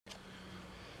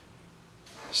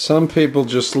Some people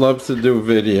just love to do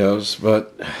videos,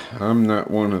 but I'm not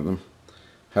one of them.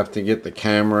 Have to get the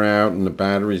camera out and the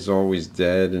battery's always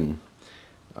dead, and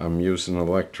I'm using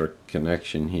electric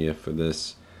connection here for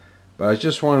this. But I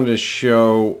just wanted to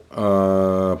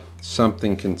show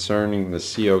something concerning the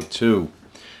CO2.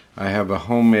 I have a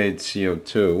homemade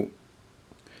CO2.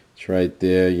 It's right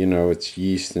there, you know, it's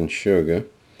yeast and sugar,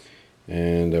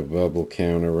 and a bubble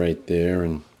counter right there,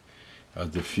 and a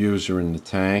diffuser in the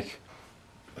tank.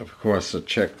 Of course, a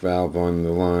check valve on the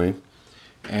line.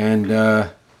 And I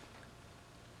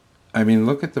mean,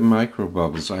 look at the micro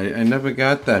bubbles. I never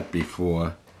got that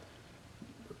before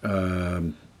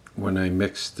when I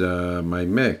mixed my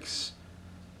mix.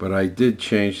 But I did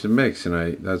change the mix,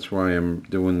 and that's why I'm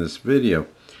doing this video.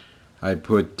 I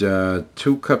put 2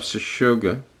 cups of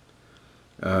sugar,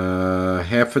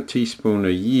 half a teaspoon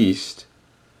of yeast,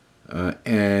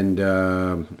 and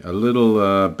a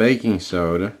little baking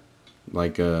soda,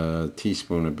 like a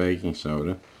teaspoon of baking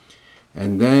soda.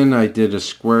 And then I did a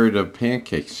squirt of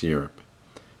pancake syrup,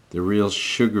 the real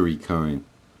sugary kind.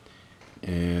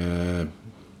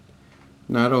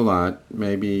 Not a lot,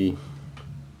 maybe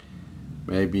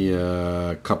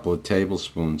a couple of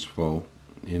tablespoons full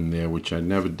in there, which I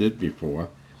never did before.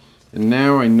 And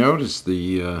now I notice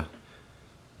the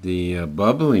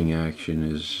bubbling action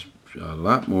is a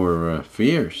lot more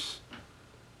fierce.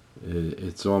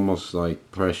 It's almost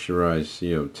like pressurized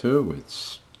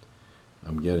CO2.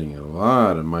 I'm getting a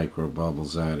lot of micro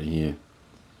bubbles out of here.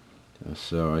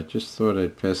 So I just thought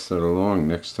I'd pass that along.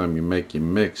 Next time you make your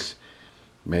mix,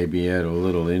 maybe add a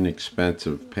little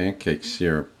inexpensive pancake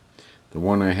syrup. The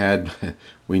one I had,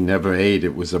 we never ate.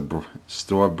 It was a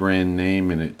store brand name,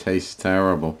 and it tastes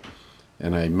terrible.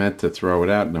 And I meant to throw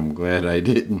it out, and I'm glad I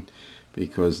didn't,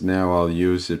 because now I'll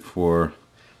use it for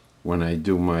when I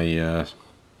do my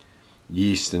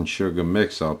yeast and sugar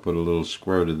mix. I'll put a little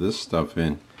squirt of this stuff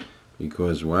in,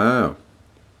 because wow,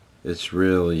 it's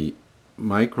really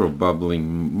micro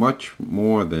bubbling much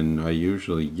more than I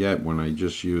usually get when I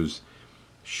just use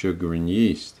sugar and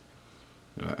yeast.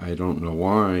 I don't know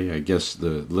why. I guess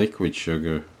the liquid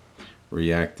sugar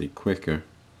reacted quicker,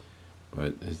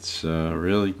 but it's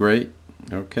really great.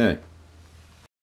 Okay.